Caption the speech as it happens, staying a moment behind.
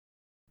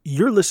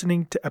You're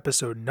listening to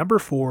episode number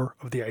 4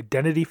 of the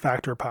Identity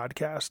Factor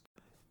podcast.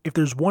 If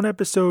there's one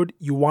episode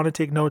you want to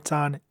take notes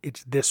on,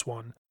 it's this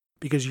one,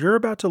 because you're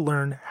about to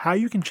learn how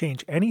you can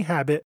change any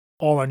habit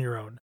all on your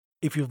own.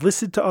 If you've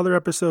listened to other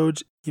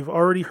episodes, you've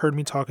already heard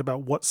me talk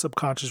about what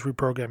subconscious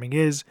reprogramming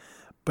is,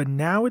 but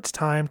now it's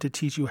time to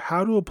teach you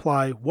how to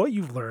apply what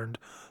you've learned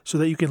so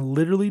that you can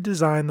literally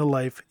design the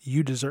life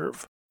you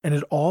deserve. And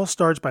it all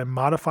starts by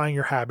modifying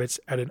your habits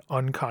at an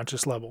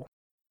unconscious level.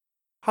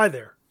 Hi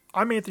there.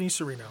 I'm Anthony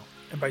Serino,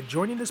 and by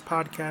joining this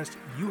podcast,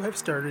 you have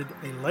started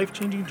a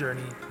life-changing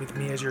journey with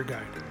me as your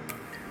guide.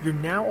 You're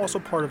now also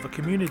part of a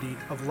community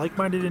of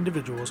like-minded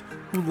individuals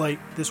who light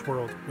this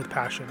world with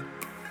passion.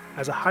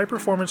 As a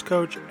high-performance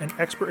coach and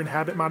expert in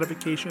habit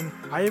modification,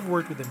 I have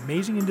worked with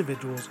amazing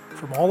individuals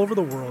from all over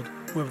the world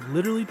who have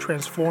literally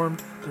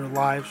transformed their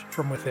lives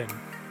from within.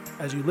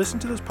 As you listen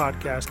to this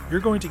podcast,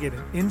 you're going to get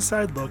an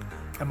inside look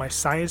at my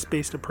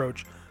science-based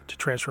approach to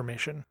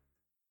transformation.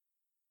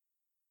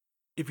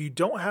 If you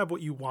don't have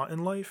what you want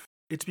in life,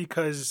 it's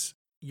because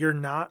you're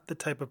not the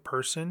type of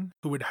person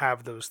who would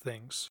have those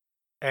things.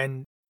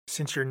 And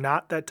since you're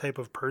not that type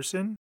of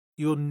person,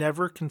 you'll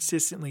never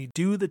consistently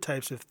do the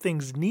types of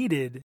things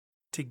needed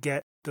to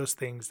get those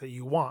things that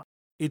you want.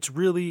 It's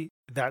really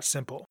that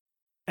simple.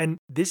 And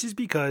this is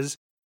because,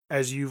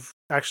 as you've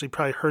actually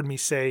probably heard me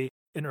say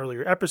in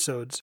earlier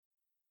episodes,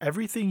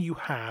 everything you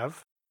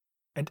have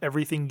and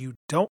everything you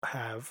don't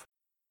have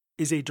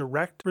is a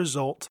direct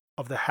result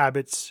of the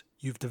habits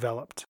you've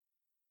developed.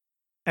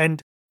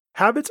 And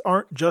habits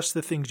aren't just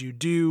the things you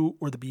do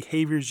or the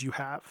behaviors you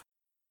have.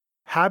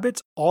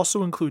 Habits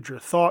also include your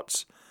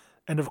thoughts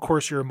and, of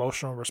course, your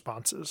emotional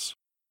responses.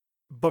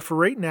 But for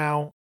right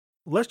now,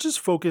 let's just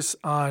focus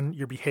on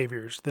your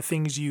behaviors, the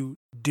things you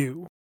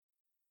do.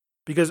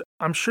 Because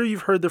I'm sure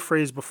you've heard the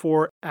phrase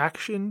before,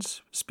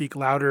 actions speak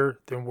louder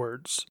than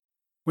words,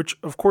 which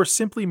of course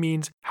simply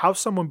means how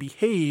someone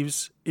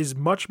behaves is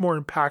much more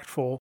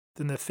impactful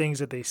than the things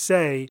that they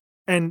say,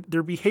 and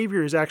their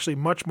behavior is actually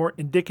much more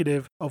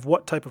indicative of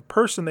what type of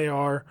person they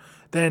are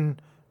than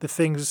the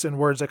things and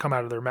words that come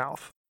out of their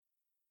mouth.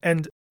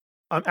 And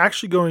I'm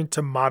actually going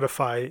to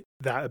modify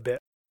that a bit.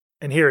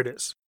 And here it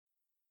is.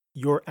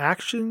 Your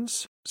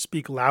actions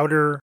speak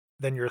louder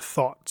than your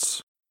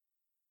thoughts.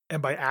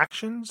 And by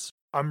actions,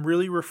 I'm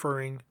really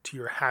referring to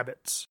your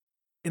habits.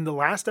 In the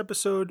last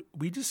episode,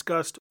 we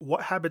discussed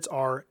what habits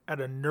are at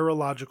a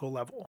neurological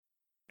level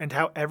and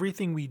how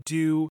everything we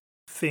do,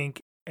 think,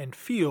 and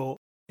feel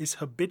is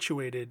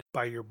habituated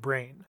by your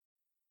brain.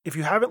 If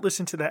you haven't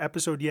listened to that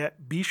episode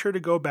yet, be sure to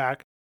go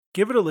back,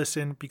 give it a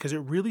listen, because it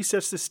really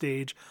sets the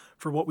stage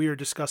for what we are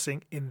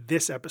discussing in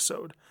this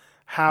episode,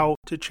 how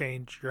to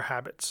change your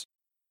habits.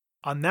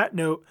 On that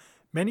note,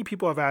 many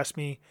people have asked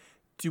me,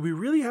 do we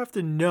really have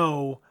to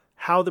know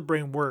how the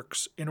brain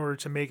works in order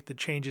to make the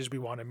changes we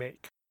want to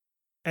make?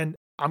 And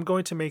I'm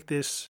going to make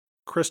this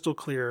crystal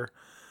clear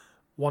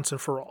once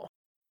and for all.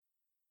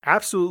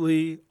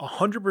 Absolutely,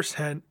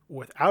 100%,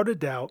 without a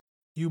doubt,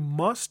 you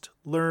must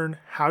learn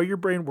how your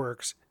brain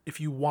works if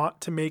you want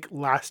to make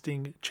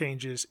lasting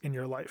changes in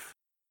your life.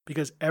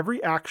 Because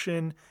every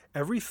action,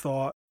 every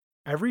thought,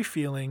 every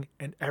feeling,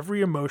 and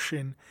every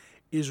emotion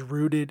is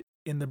rooted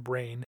in the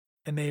brain,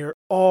 and they are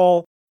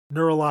all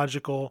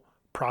neurological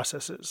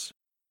processes.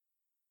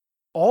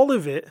 All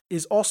of it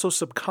is also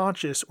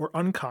subconscious or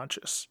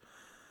unconscious,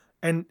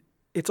 and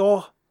it's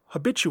all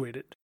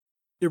habituated.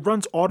 It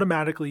runs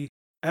automatically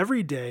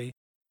every day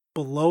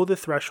below the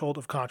threshold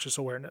of conscious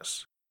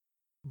awareness.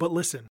 But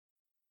listen,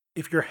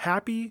 if you're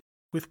happy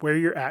with where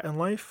you're at in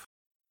life,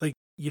 like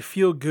you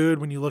feel good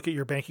when you look at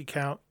your bank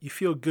account, you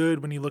feel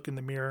good when you look in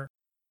the mirror,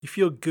 you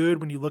feel good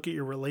when you look at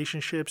your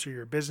relationships or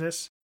your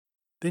business,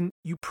 then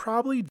you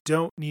probably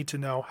don't need to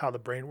know how the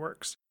brain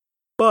works.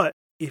 But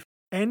if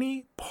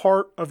any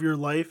part of your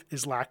life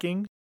is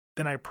lacking,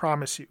 then I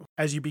promise you,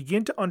 as you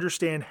begin to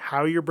understand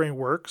how your brain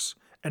works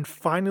and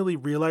finally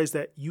realize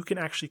that you can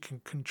actually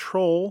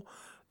control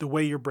the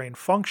way your brain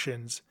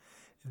functions,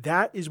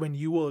 that is when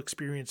you will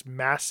experience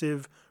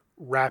massive,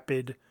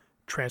 rapid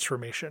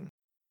transformation.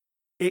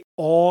 It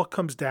all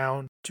comes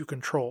down to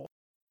control.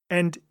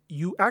 And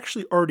you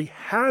actually already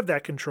have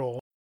that control.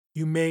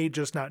 You may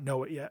just not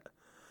know it yet.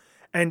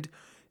 And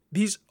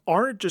these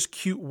aren't just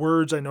cute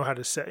words I know how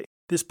to say.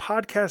 This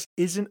podcast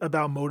isn't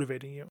about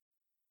motivating you.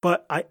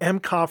 But I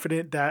am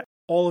confident that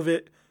all of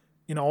it,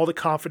 all the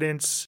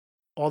confidence,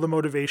 all the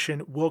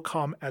motivation will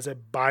come as a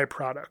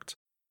byproduct.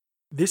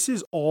 This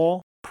is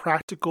all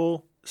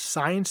practical,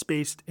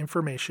 science-based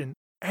information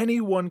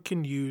anyone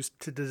can use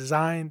to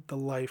design the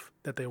life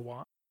that they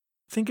want.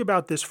 Think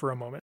about this for a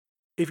moment.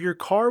 If your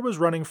car was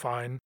running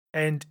fine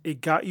and it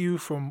got you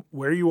from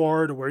where you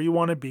are to where you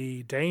want to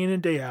be day in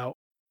and day out,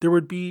 there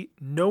would be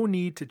no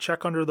need to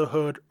check under the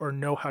hood or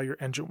know how your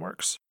engine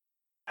works.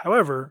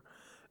 However,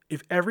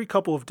 if every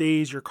couple of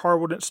days your car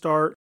wouldn't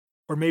start,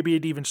 or maybe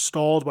it even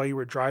stalled while you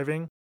were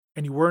driving,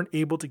 and you weren't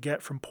able to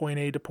get from point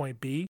A to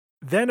point B,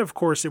 then of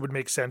course it would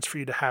make sense for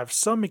you to have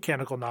some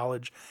mechanical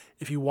knowledge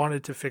if you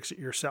wanted to fix it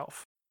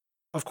yourself.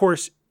 Of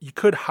course, you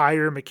could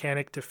hire a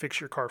mechanic to fix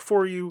your car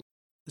for you,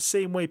 the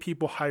same way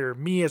people hire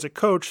me as a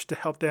coach to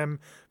help them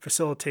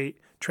facilitate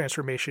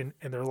transformation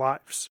in their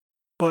lives.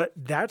 But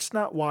that's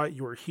not why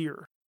you're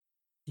here.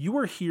 You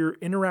are here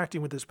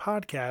interacting with this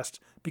podcast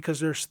because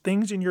there's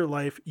things in your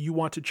life you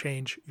want to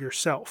change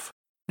yourself.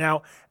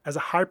 Now, as a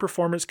high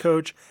performance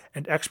coach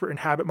and expert in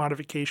habit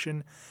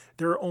modification,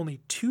 there are only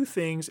two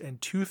things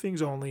and two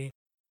things only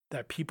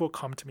that people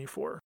come to me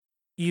for.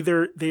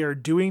 Either they are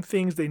doing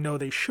things they know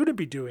they shouldn't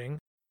be doing,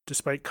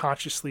 despite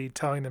consciously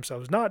telling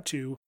themselves not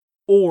to,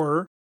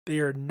 or they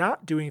are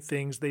not doing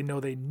things they know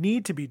they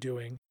need to be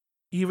doing,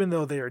 even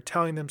though they are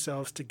telling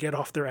themselves to get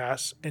off their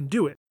ass and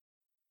do it.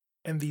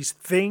 And these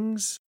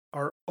things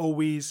are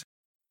always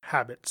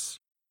habits.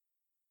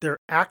 They're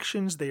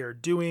actions they are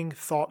doing,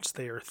 thoughts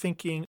they are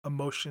thinking,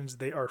 emotions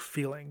they are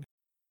feeling.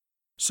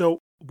 So,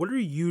 what are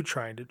you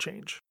trying to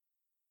change?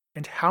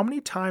 And how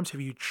many times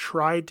have you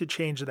tried to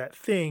change that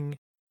thing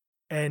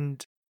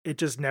and it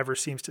just never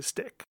seems to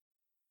stick?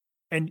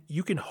 And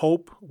you can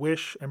hope,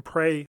 wish, and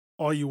pray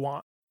all you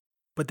want,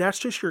 but that's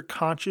just your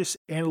conscious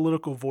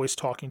analytical voice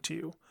talking to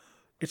you.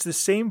 It's the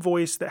same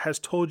voice that has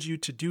told you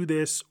to do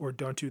this or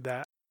don't do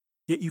that,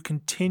 yet you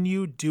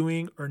continue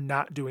doing or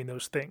not doing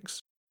those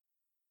things.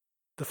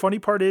 The funny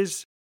part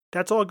is,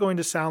 that's all going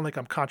to sound like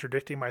I'm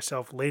contradicting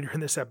myself later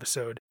in this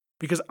episode,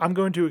 because I'm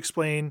going to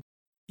explain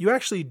you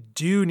actually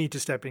do need to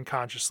step in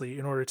consciously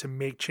in order to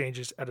make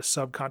changes at a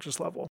subconscious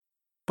level.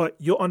 But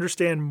you'll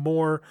understand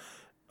more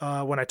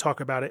when I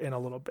talk about it in a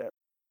little bit.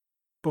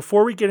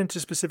 Before we get into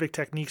specific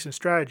techniques and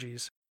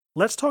strategies,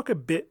 let's talk a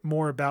bit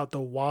more about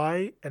the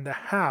why and the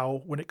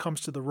how when it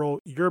comes to the role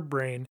your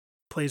brain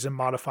plays in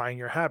modifying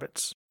your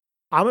habits.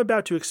 I'm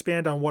about to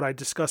expand on what I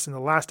discussed in the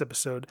last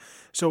episode,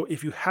 so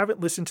if you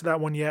haven't listened to that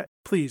one yet,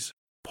 please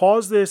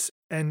pause this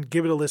and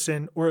give it a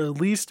listen, or at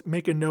least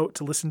make a note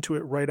to listen to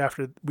it right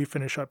after we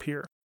finish up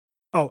here.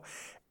 Oh,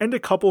 and a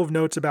couple of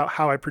notes about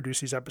how I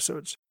produce these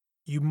episodes.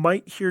 You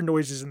might hear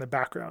noises in the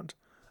background,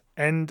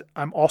 and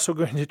I'm also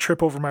going to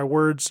trip over my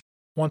words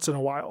once in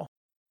a while.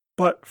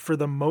 But for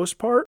the most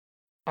part,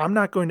 I'm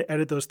not going to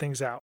edit those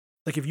things out.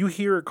 Like if you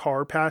hear a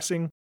car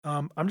passing,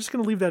 I'm just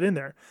going to leave that in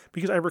there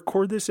because I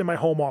record this in my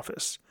home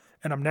office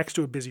and I'm next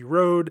to a busy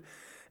road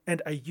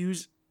and I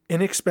use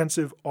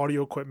inexpensive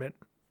audio equipment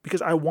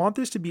because I want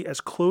this to be as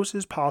close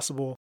as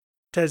possible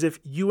to as if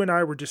you and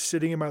I were just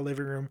sitting in my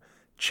living room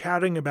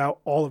chatting about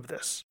all of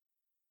this.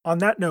 On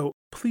that note,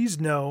 please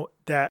know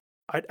that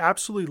I'd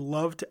absolutely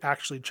love to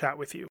actually chat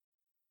with you.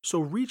 So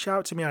reach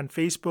out to me on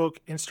Facebook,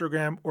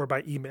 Instagram, or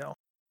by email.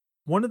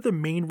 One of the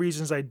main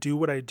reasons I do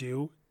what I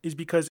do is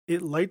because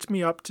it lights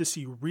me up to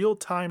see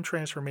real-time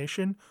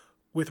transformation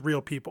with real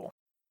people.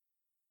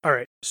 All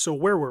right, so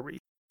where were we?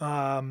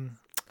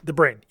 The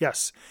brain,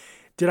 yes.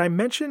 Did I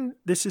mention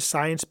this is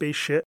science-based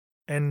shit,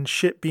 and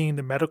shit being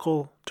the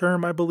medical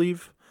term, I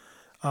believe?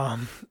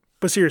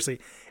 But seriously,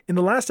 in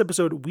the last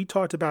episode, we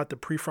talked about the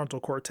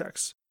prefrontal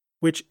cortex,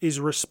 which is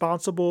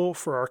responsible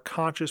for our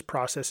conscious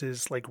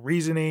processes like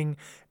reasoning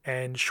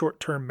and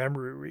short-term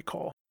memory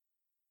recall.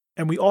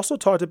 And we also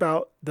talked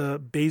about the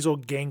basal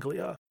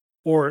ganglia,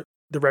 or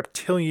the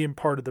reptilian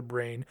part of the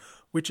brain,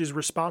 which is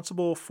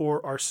responsible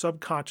for our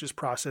subconscious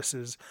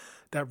processes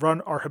that run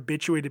our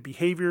habituated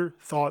behavior,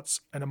 thoughts,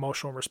 and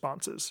emotional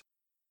responses.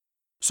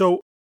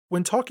 So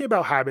when talking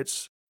about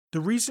habits, the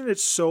reason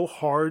it's so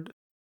hard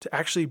to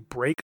actually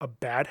break a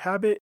bad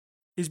habit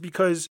is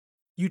because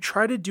you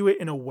try to do it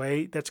in a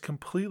way that's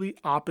completely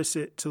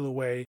opposite to the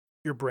way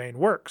your brain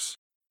works.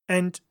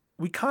 And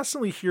we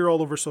constantly hear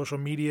all over social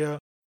media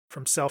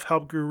from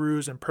self-help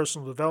gurus and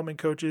personal development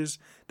coaches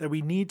that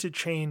we need to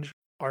change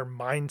our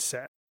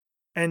mindset.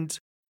 And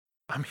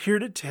I'm here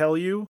to tell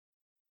you,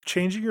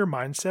 changing your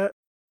mindset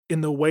in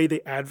the way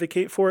they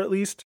advocate for at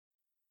least,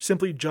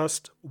 simply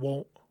just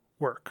won't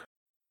work.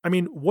 I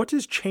mean, what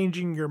does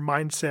changing your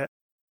mindset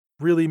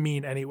really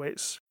mean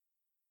anyways?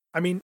 I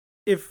mean,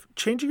 if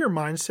changing your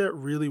mindset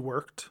really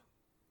worked,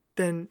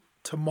 then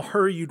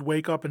tomorrow you'd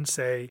wake up and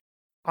say,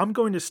 I'm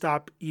going to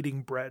stop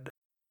eating bread,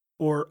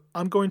 or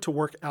I'm going to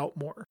work out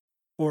more,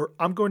 or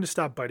I'm going to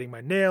stop biting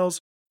my nails,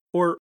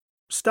 or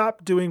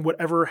stop doing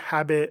whatever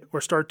habit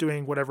or start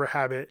doing whatever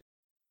habit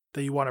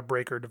that you want to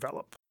break or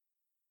develop.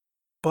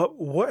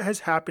 But what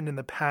has happened in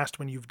the past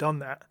when you've done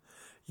that?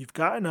 You've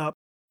gotten up,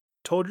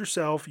 told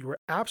yourself you were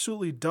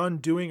absolutely done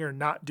doing or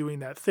not doing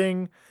that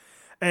thing,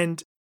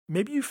 and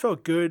maybe you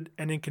felt good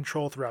and in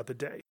control throughout the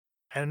day,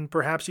 and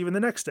perhaps even the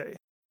next day.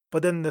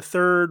 But then the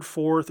third,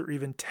 fourth, or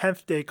even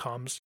 10th day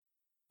comes,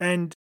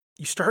 and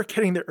you start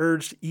getting the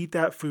urge to eat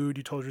that food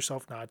you told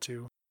yourself not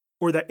to,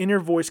 or that inner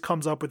voice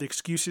comes up with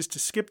excuses to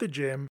skip the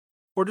gym,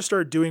 or to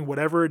start doing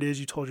whatever it is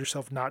you told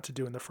yourself not to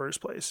do in the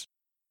first place.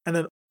 And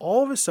then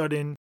all of a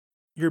sudden,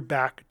 you're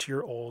back to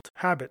your old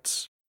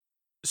habits.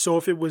 So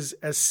if it was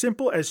as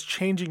simple as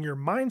changing your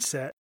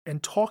mindset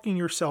and talking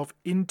yourself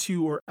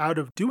into or out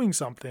of doing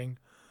something,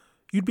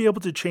 you'd be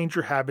able to change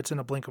your habits in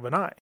a blink of an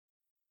eye.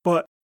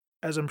 But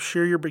as I'm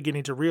sure you're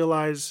beginning to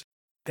realize,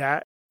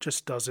 that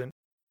just doesn't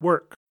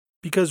work.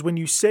 Because when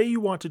you say you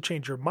want to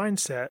change your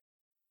mindset,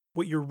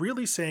 What you're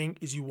really saying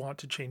is you want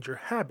to change your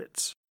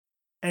habits.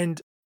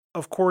 And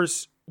of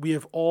course, we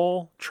have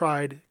all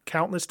tried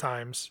countless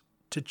times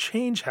to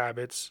change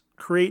habits,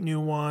 create new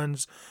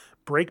ones,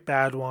 break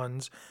bad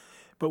ones,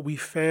 but we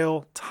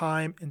fail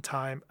time and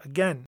time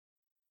again.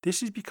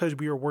 This is because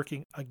we are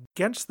working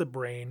against the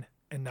brain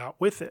and not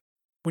with it.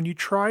 When you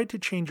try to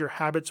change your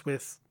habits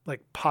with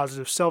like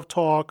positive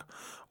self-talk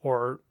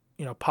or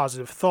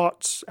positive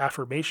thoughts,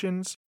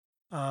 affirmations,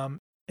 and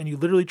you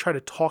literally try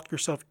to talk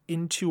yourself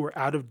into or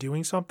out of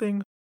doing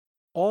something,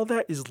 all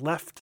that is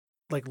left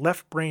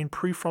brain,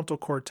 prefrontal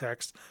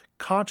cortex,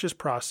 conscious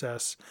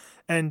process,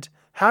 and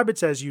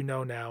habits, as you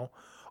know now,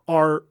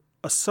 are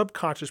a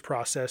subconscious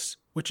process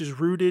which is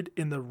rooted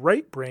in the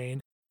right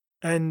brain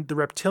and the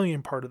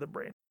reptilian part of the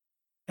brain.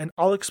 And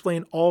I'll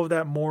explain all of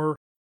that more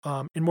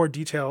in more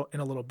detail in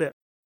a little bit.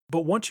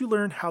 But once you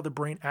learn how the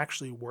brain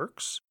actually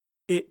works,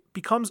 it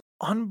becomes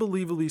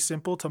unbelievably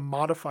simple to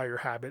modify your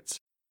habits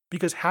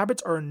because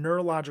habits are a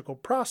neurological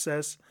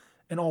process,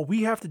 and all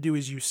we have to do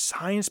is use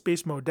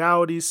science-based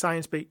modalities,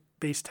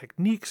 science-based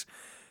techniques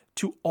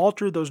to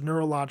alter those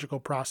neurological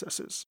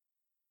processes.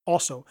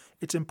 Also,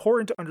 it's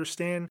important to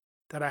understand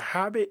that a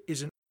habit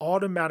is an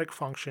automatic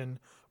function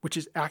which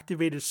is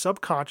activated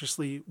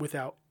subconsciously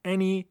without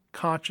any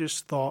conscious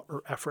thought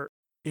or effort.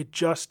 It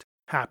just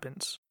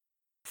happens.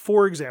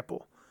 For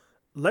example,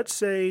 let's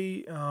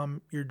say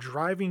you're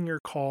driving your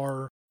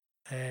car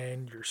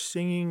and you're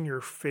singing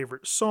your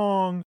favorite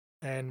song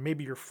and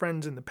maybe your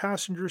friend's in the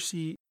passenger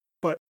seat,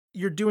 but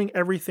you're doing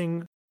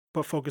everything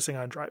but focusing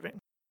on driving.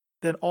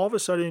 Then all of a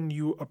sudden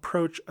you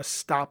approach a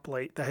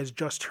stoplight that has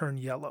just turned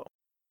yellow.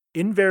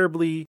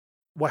 Invariably,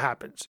 what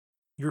happens?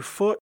 Your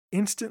foot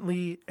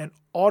instantly and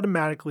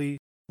automatically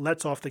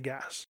lets off the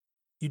gas.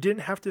 You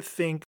didn't have to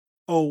think,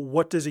 oh,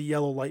 what does a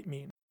yellow light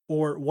mean?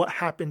 Or what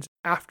happens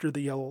after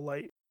the yellow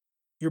light?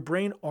 Your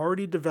brain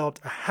already developed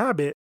a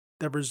habit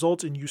that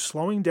results in you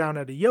slowing down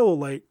at a yellow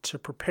light to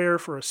prepare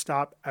for a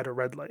stop at a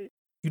red light.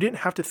 You didn't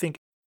have to think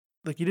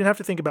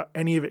about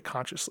any of it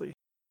consciously.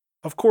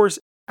 Of course,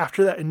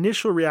 after that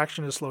initial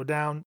reaction to slow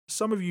down,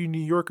 some of you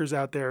New Yorkers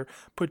out there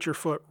put your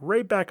foot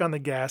right back on the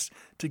gas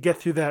to get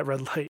through that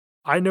red light.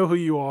 I know who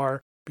you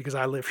are because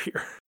I live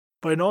here.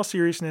 But in all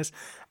seriousness,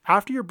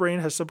 after your brain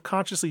has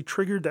subconsciously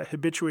triggered that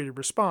habituated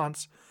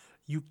response,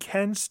 you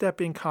can step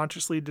in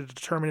consciously to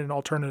determine an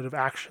alternative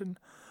action.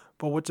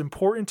 But what's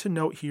important to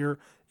note here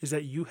is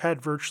that you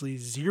had virtually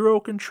zero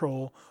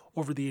control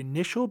over the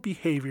initial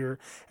behavior,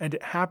 and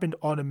it happened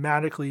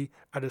automatically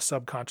at a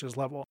subconscious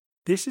level.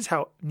 This is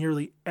how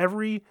nearly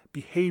every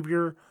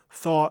behavior,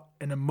 thought,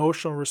 and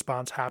emotional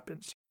response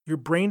happens. Your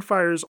brain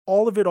fires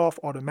all of it off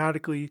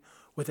automatically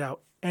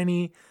without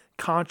any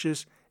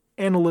conscious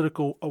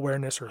analytical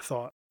awareness or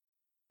thought.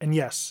 And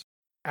yes,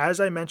 as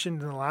I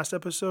mentioned in the last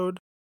episode,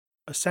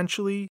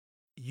 essentially,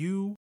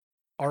 you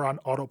are on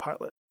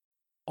autopilot.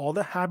 All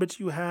the habits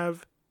you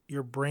have,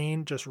 your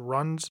brain just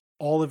runs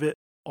all of it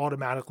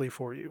automatically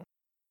for you.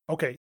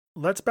 Okay,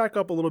 let's back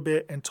up a little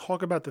bit and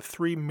talk about the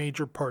three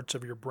major parts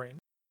of your brain.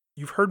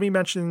 You've heard me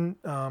mention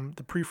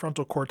the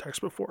prefrontal cortex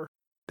before.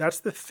 That's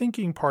the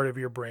thinking part of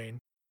your brain,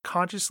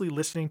 consciously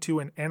listening to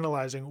and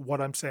analyzing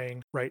what I'm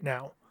saying right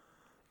now.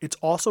 It's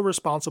also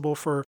responsible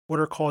for what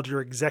are called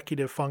your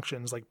executive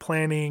functions, like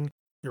planning,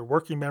 your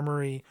working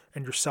memory,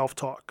 and your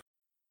self-talk.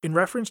 In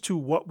reference to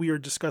what we are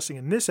discussing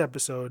in this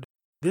episode,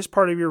 this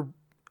part of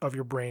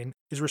your brain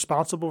is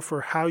responsible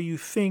for how you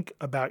think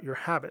about your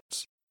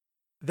habits.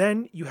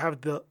 Then you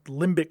have the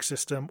limbic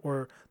system,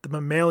 or the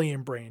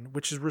mammalian brain,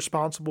 which is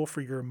responsible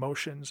for your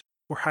emotions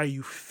or how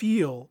you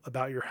feel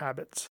about your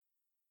habits.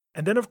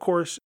 And then, of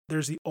course,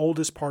 there's the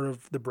oldest part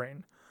of the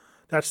brain.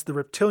 That's the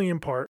reptilian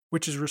part,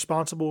 which is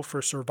responsible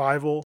for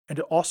survival, and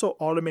it also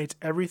automates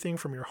everything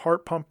from your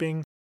heart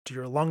pumping to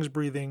your lungs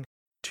breathing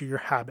to your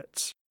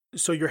habits.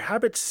 So your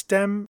habits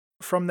stem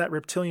from that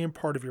reptilian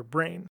part of your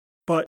brain,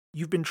 but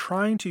you've been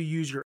trying to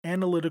use your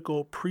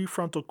analytical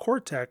prefrontal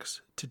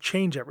cortex to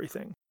change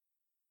everything.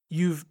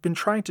 You've been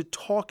trying to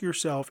talk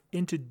yourself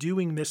into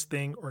doing this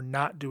thing or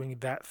not doing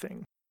that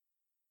thing.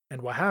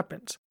 And what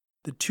happens?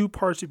 The two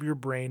parts of your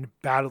brain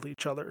battle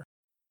each other,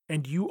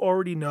 and you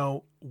already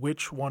know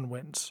which one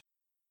wins.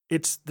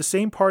 It's the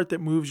same part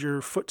that moves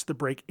your foot to the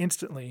brake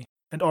instantly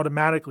and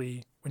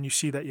automatically when you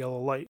see that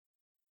yellow light.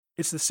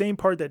 It's the same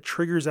part that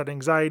triggers that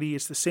anxiety.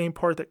 It's the same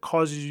part that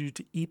causes you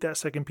to eat that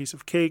second piece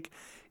of cake,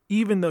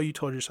 even though you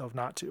told yourself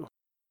not to.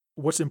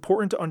 What's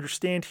important to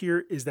understand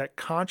here is that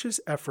conscious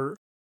effort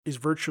is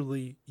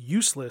virtually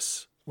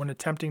useless when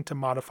attempting to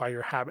modify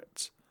your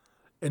habits.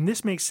 And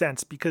this makes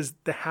sense because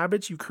the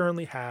habits you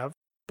currently have,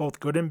 both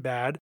good and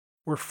bad,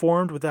 were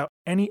formed without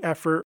any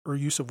effort or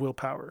use of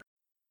willpower.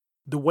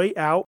 The way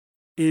out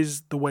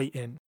is the way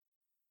in.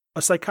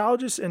 A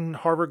psychologist and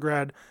Harvard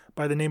grad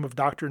by the name of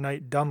Dr.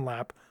 Knight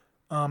Dunlap,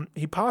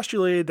 he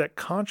postulated that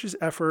conscious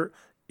effort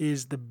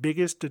is the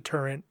biggest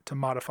deterrent to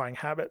modifying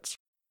habits.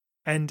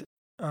 And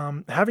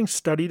having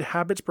studied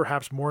habits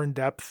perhaps more in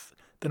depth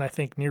than I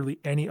think nearly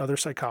any other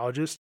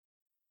psychologist,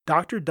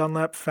 Dr.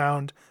 Dunlap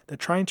found that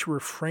trying to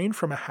refrain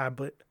from a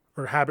habit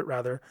or habit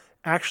rather,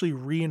 actually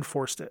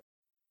reinforced it.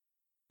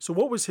 So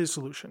what was his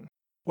solution?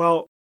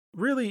 Well,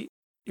 really,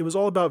 it was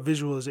all about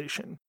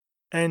visualization.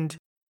 And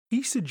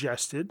he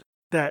suggested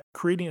that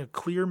creating a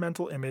clear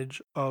mental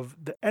image of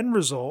the end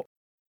result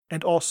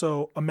and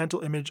also a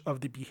mental image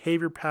of the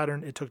behavior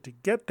pattern it took to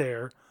get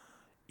there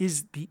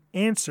is the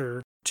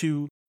answer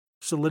to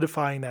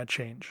solidifying that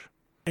change.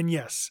 And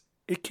yes,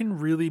 it can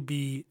really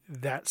be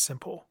that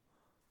simple.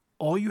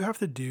 All you have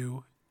to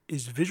do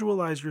is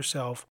visualize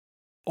yourself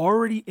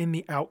already in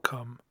the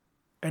outcome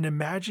and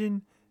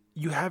imagine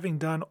you having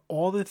done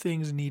all the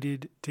things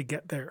needed to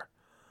get there.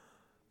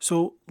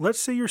 So let's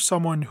say you're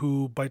someone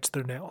who bites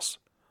their nails.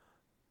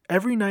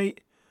 Every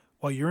night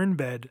while you're in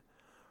bed,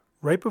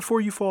 right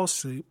before you fall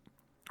asleep,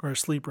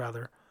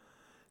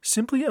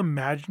 simply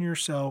imagine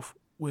yourself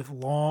with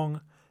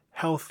long,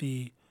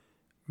 healthy,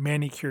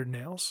 manicured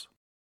nails.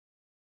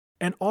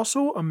 And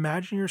also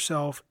imagine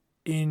yourself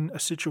in a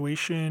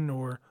situation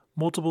or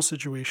multiple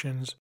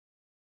situations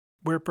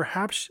where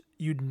perhaps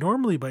you'd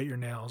normally bite your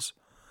nails,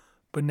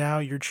 but now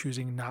you're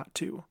choosing not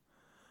to.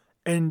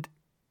 And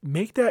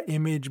make that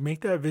image,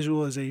 make that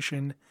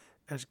visualization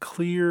as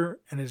clear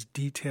and as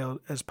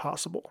detailed as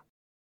possible.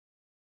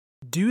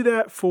 Do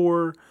that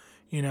for,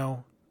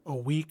 a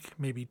week,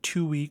 maybe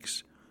 2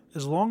 weeks,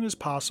 as long as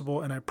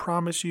possible, and I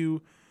promise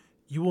you,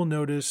 you will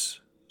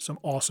notice some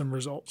awesome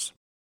results.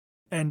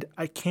 And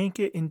I can't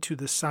get into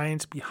the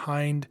science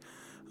behind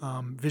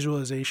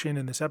visualization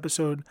in this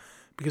episode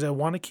because I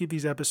want to keep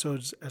these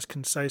episodes as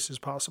concise as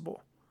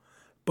possible.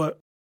 But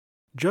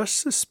just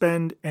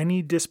suspend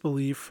any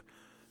disbelief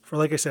for,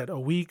 like I said, a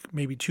week,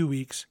 maybe 2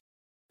 weeks,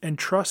 and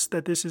trust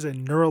that this is a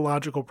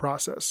neurological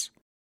process.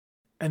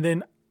 And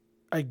then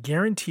I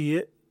guarantee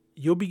it,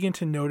 you'll begin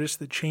to notice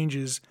the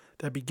changes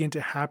that begin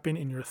to happen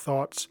in your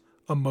thoughts,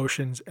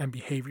 emotions, and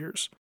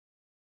behaviors.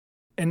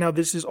 And now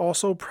this is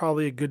also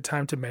probably a good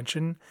time to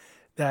mention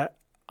that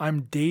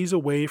I'm days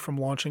away from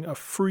launching a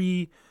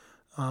free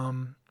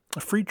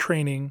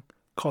training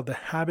called the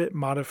Habit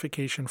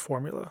Modification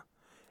Formula.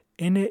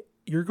 In it,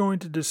 you're going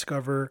to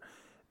discover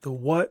the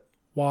what,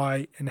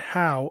 why, and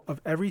how of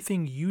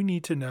everything you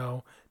need to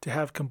know to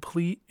have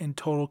complete and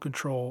total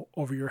control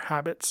over your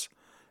habits.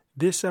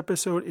 This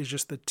episode is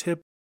just the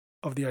tip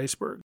of the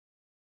iceberg.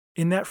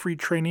 In that free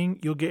training,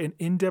 you'll get an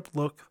in-depth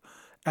look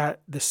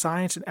at the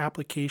science and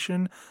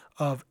application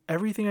of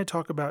everything I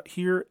talk about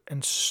here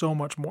and so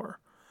much more.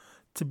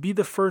 To be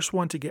the first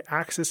one to get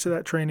access to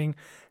that training,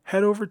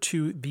 head over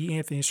to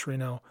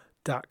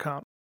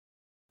theanthonysereno.com.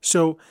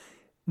 So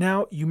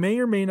now you may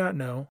or may not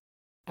know,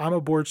 I'm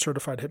a board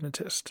certified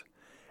hypnotist.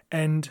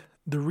 And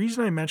the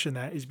reason I mention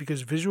that is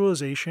because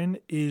visualization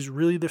is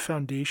really the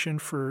foundation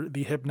for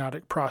the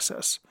hypnotic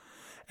process.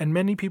 And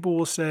many people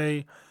will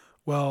say,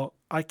 well,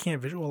 I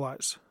can't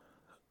visualize.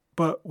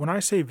 But when I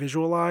say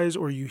visualize,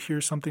 or you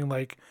hear something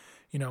like,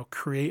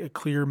 create a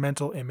clear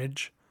mental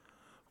image,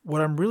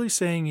 what I'm really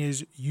saying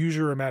is use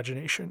your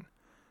imagination,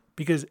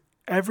 because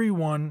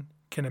everyone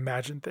can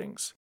imagine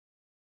things.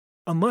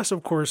 Unless,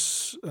 of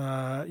course,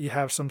 you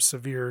have some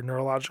severe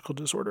neurological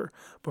disorder.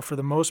 But for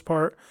the most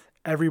part,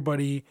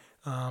 everybody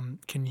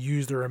can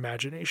use their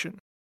imagination.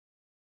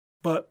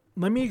 But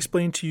let me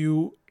explain to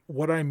you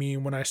what I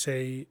mean when I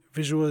say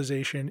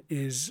visualization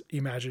is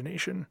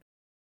imagination.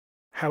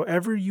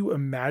 However you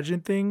imagine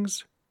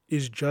things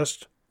is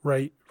just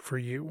right for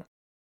you.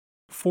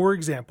 For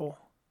example,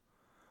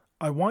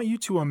 I want you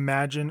to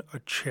imagine a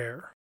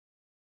chair.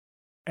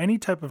 Any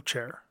type of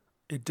chair.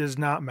 It does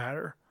not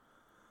matter.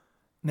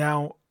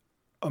 Now,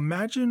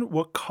 imagine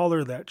what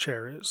color that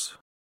chair is.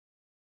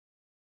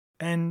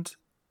 And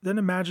then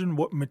imagine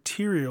what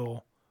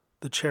material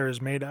the chair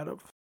is made out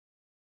of.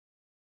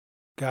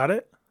 Got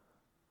it?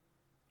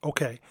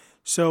 Okay,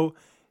 so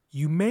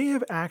you may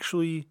have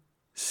actually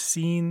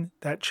seen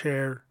that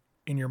chair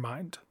in your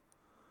mind.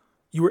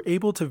 You were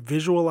able to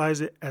visualize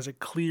it as a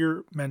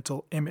clear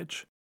mental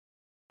image.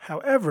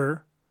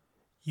 However,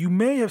 you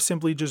may have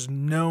simply just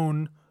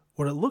known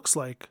what it looks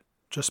like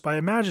just by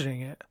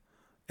imagining it.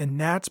 And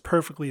that's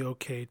perfectly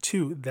okay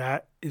too.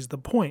 That is the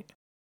point.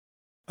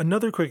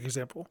 Another quick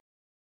example.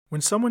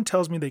 When someone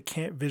tells me they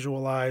can't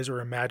visualize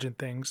or imagine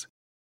things,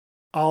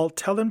 I'll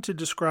tell them to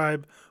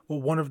describe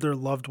what one of their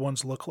loved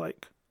ones look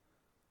like.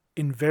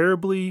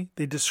 Invariably,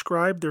 they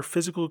describe their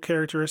physical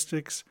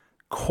characteristics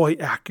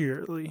quite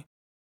accurately.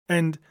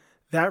 And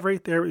that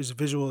right there is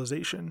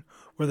visualization.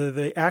 Whether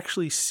they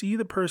actually see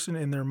the person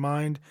in their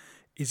mind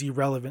is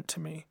irrelevant to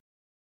me.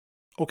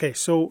 Okay,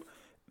 so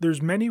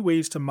there's many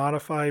ways to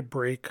modify,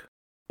 break,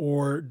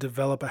 or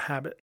develop a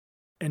habit.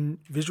 And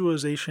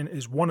visualization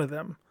is one of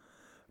them.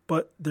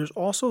 But there's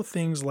also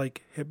things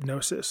like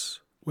hypnosis,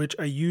 which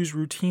I use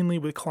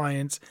routinely with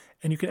clients,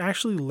 and you can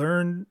actually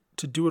learn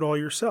to do it all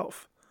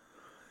yourself.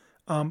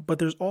 But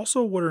there's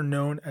also what are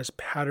known as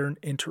pattern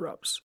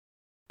interrupts.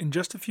 In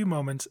just a few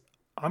moments,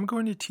 I'm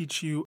going to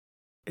teach you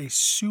a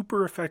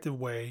super effective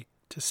way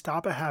to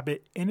stop a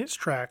habit in its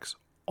tracks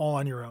all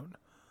on your own.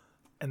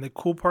 And the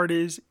cool part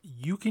is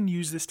you can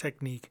use this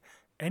technique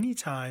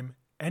anytime,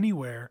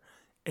 anywhere,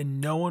 and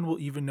no one will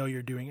even know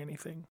you're doing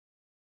anything.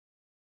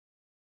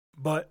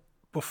 But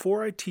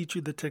before I teach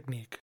you the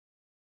technique,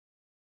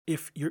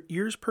 if your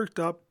ears perked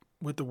up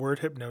with the word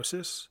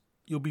hypnosis,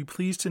 you'll be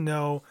pleased to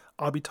know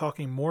I'll be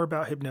talking more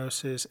about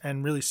hypnosis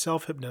and really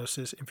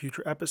self-hypnosis in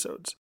future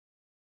episodes.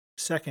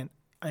 Second,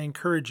 I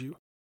encourage you,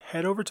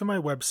 head over to my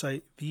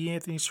website,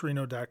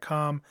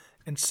 theanthonyserino.com,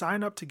 and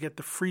sign up to get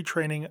the free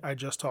training I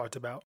just talked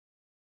about.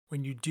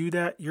 When you do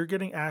that, you're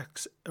getting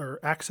access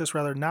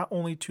not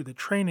only to the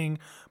training,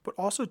 but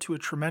also to a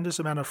tremendous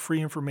amount of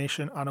free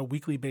information on a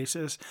weekly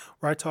basis,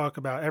 where I talk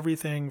about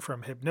everything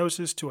from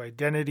hypnosis to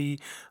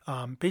identity,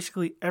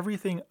 basically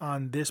everything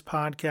on this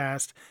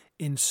podcast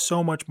in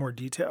so much more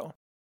detail.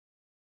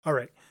 All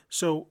right,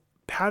 so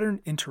pattern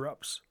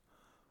interrupts.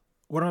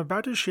 What I'm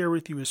about to share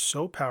with you is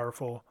so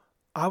powerful.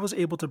 I was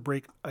able to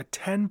break a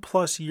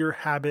 10+ year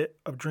habit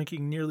of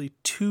drinking nearly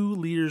 2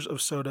 liters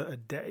of soda a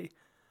day.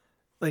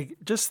 Like,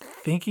 just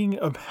thinking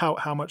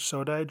about how much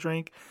soda I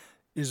drank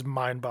is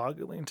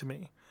mind-boggling to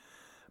me.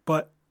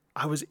 But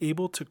I was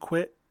able to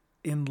quit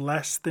in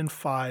less than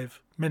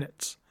 5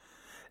 minutes.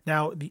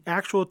 Now, the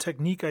actual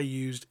technique I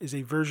used is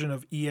a version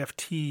of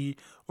EFT,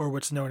 or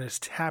what's known as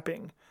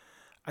tapping.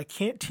 I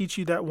can't teach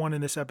you that one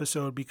in this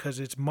episode because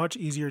it's much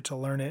easier to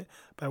learn it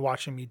by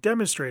watching me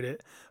demonstrate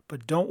it.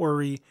 But don't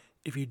worry,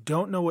 if you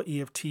don't know what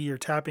EFT or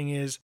tapping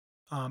is,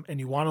 and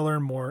you want to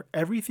learn more,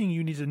 everything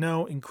you need to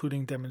know,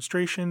 including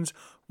demonstrations,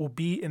 will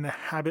be in the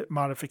habit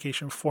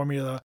modification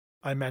formula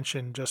I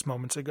mentioned just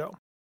moments ago.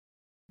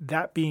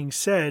 That being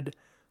said,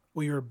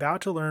 what you're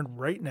about to learn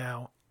right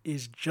now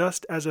is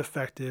just as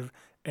effective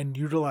and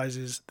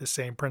utilizes the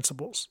same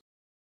principles.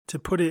 To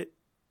put it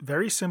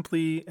very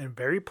simply and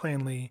very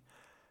plainly,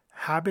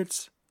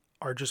 habits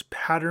are just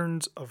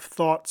patterns of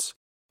thoughts,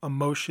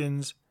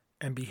 emotions,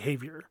 and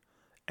behavior.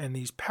 And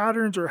these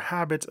patterns or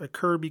habits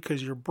occur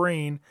because your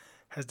brain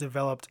has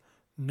developed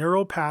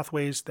neural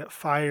pathways that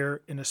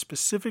fire in a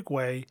specific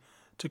way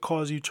to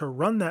cause you to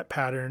run that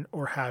pattern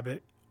or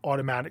habit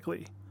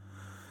automatically.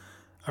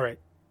 All right,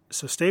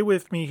 so stay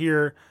with me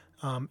here.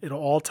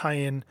 It'll all tie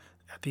in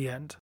at the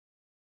end.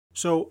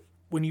 So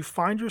when you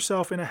find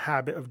yourself in a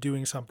habit of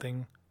doing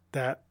something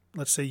that,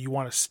 let's say, you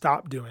want to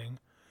stop doing,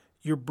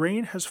 your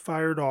brain has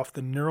fired off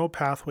the neural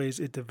pathways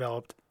it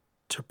developed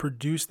to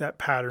produce that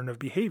pattern of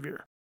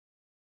behavior.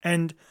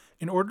 And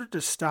in order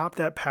to stop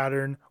that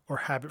pattern or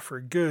habit for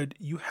good,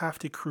 you have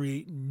to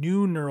create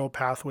new neural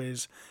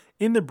pathways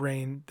in the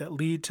brain that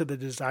lead to the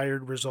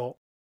desired result.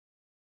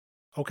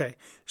 Okay,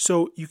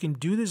 so you can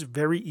do this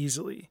very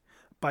easily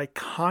by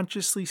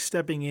consciously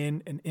stepping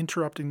in and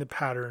interrupting the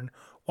pattern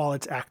while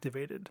it's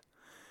activated.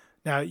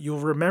 Now, you'll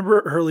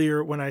remember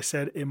earlier when I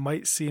said it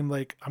might seem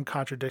like I'm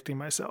contradicting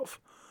myself.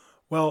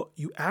 Well,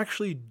 you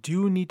actually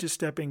do need to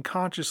step in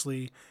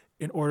consciously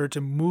in order to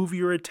move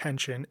your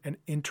attention and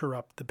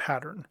interrupt the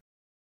pattern.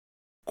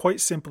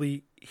 Quite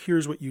simply,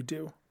 here's what you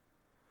do.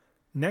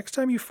 Next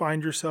time you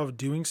find yourself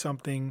doing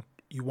something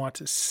you want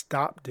to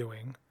stop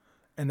doing,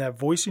 and that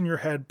voice in your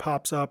head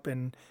pops up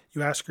and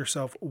you ask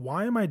yourself,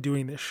 why am I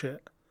doing this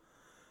shit?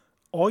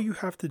 All you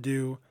have to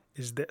do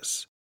is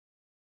this.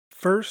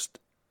 First,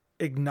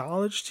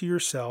 acknowledge to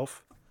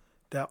yourself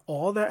that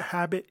all that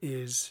habit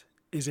is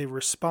a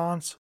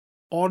response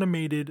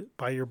automated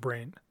by your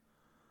brain.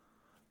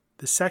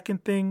 The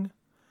second thing,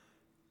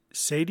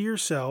 say to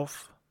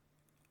yourself,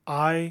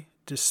 I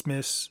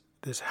dismiss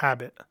this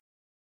habit.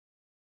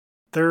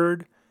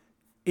 Third,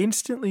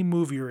 instantly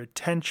move your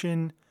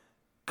attention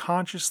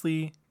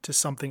consciously to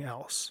something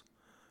else,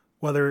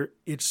 whether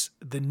it's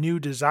the new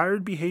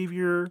desired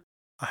behavior,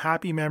 a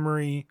happy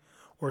memory,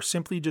 or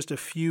simply just a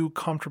few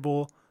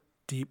comfortable,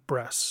 deep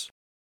breaths.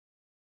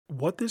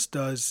 What this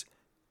does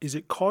is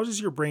it causes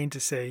your brain to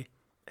say,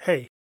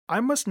 hey,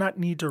 I must not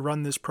need to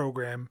run this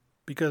program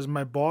because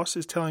my boss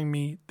is telling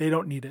me they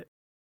don't need it.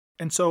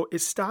 And so it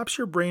stops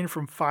your brain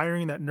from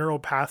firing that neural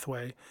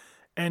pathway,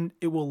 and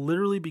it will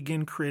literally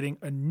begin creating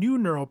a new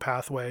neural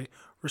pathway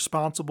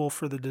responsible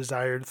for the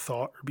desired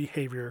thought or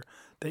behavior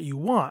that you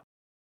want.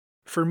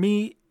 For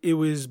me, it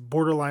was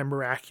borderline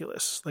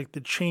miraculous. Like,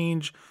 the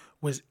change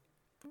was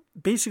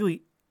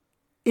basically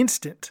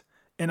instant,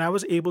 and I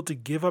was able to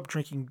give up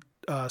drinking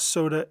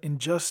soda in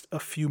just a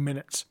few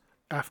minutes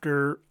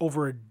after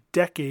over a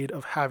decade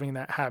of having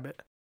that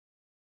habit.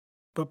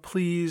 But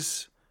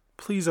please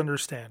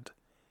understand,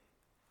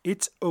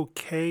 it's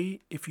okay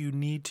if you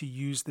need to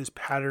use this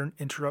pattern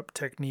interrupt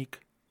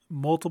technique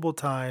multiple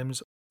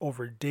times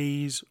over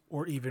days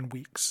or even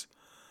weeks.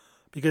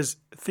 Because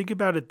think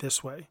about it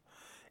this way.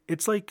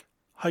 It's like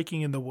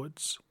hiking in the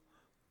woods.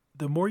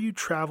 The more you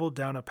travel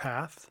down a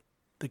path,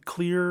 the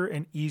clearer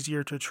and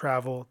easier to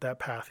travel that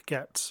path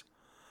gets.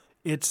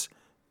 It's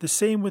the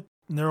same with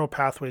neural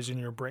pathways in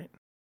your brain.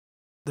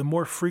 The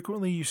more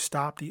frequently you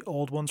stop the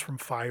old ones from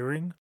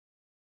firing,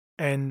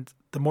 and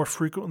the more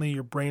frequently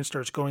your brain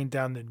starts going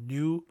down the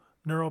new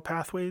neural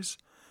pathways,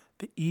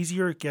 the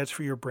easier it gets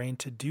for your brain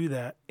to do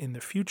that in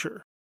the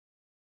future.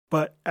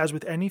 But as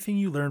with anything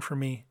you learn from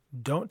me,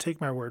 don't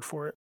take my word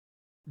for it.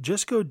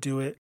 Just go do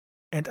it,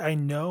 and I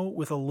know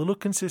with a little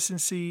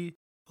consistency,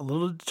 a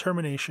little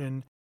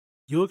determination,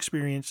 you'll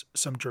experience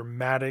some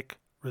dramatic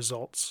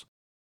results.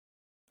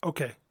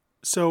 Okay,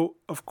 so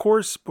of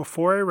course,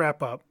 before I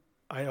wrap up,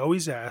 I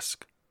always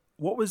ask,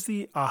 what was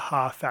the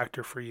aha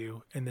factor for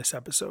you in this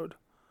episode?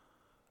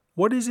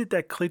 What is it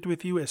that clicked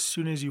with you as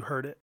soon as you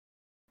heard it?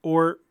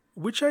 Or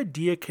which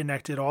idea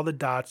connected all the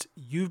dots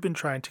you've been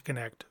trying to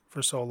connect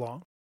for so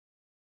long?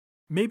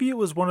 Maybe it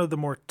was one of the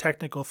more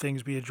technical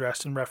things we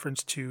addressed in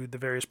reference to the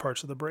various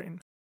parts of the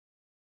brain.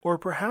 Or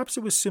perhaps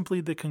it was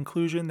simply the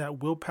conclusion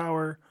that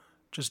willpower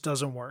just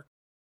doesn't work.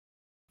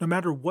 No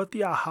matter what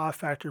the aha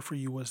factor for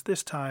you was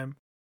this time,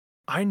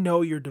 I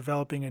know you're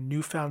developing a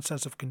newfound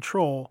sense of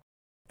control,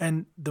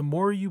 and the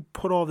more you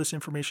put all this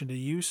information to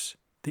use,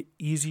 the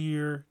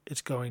easier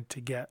it's going to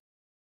get.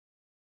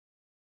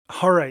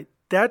 All right,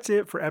 that's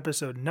it for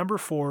episode number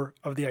 4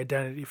 of The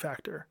Identity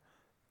Factor.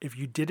 If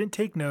you didn't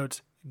take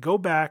notes, go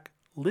back,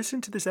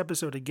 listen to this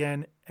episode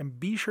again, and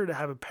be sure to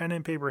have a pen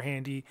and paper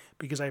handy,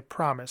 because I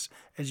promise,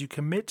 as you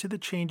commit to the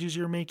changes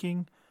you're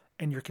making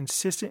and you're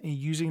consistent in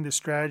using the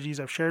strategies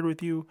I've shared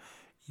with you,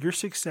 your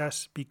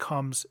success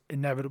becomes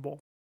inevitable.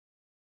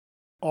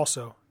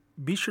 Also,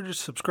 be sure to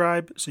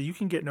subscribe so you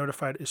can get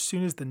notified as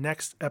soon as the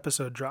next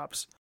episode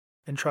drops.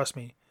 And trust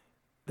me,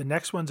 the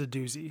next one's a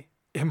doozy.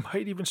 It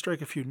might even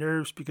strike a few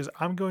nerves, because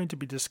I'm going to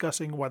be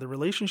discussing why the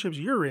relationships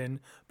you're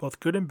in, both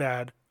good and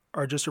bad,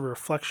 are just a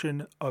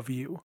reflection of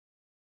you.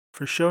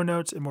 For show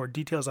notes and more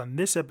details on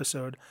this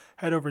episode,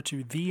 head over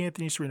to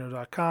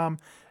theanthonyserino.com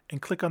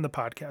and click on the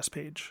podcast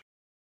page.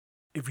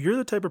 If you're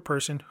the type of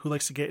person who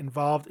likes to get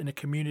involved in a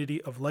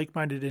community of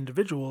like-minded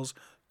individuals,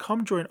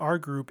 come join our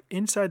group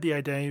Inside the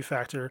Identity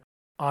Factor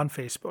on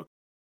Facebook.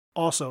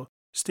 Also,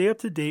 stay up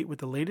to date with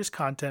the latest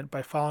content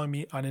by following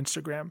me on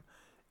Instagram.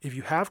 If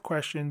you have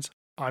questions,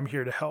 I'm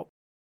here to help.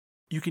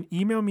 You can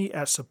email me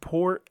at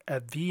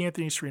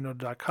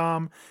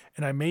support@theanthonyserino.com,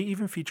 and I may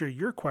even feature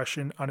your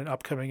question on an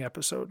upcoming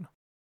episode.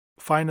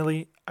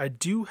 Finally, I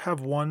do have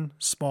one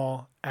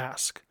small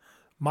ask.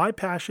 My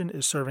passion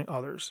is serving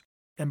others,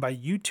 and by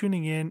you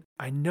tuning in,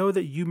 I know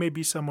that you may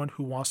be someone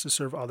who wants to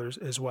serve others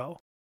as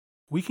well.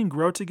 We can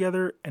grow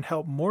together and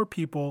help more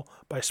people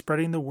by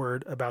spreading the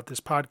word about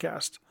this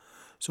podcast.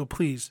 So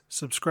please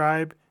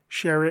subscribe,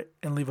 share it,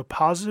 and leave a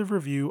positive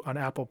review on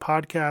Apple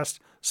Podcasts,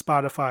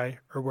 Spotify,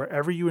 or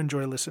wherever you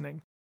enjoy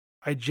listening.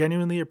 I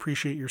genuinely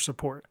appreciate your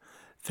support.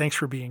 Thanks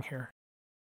for being here.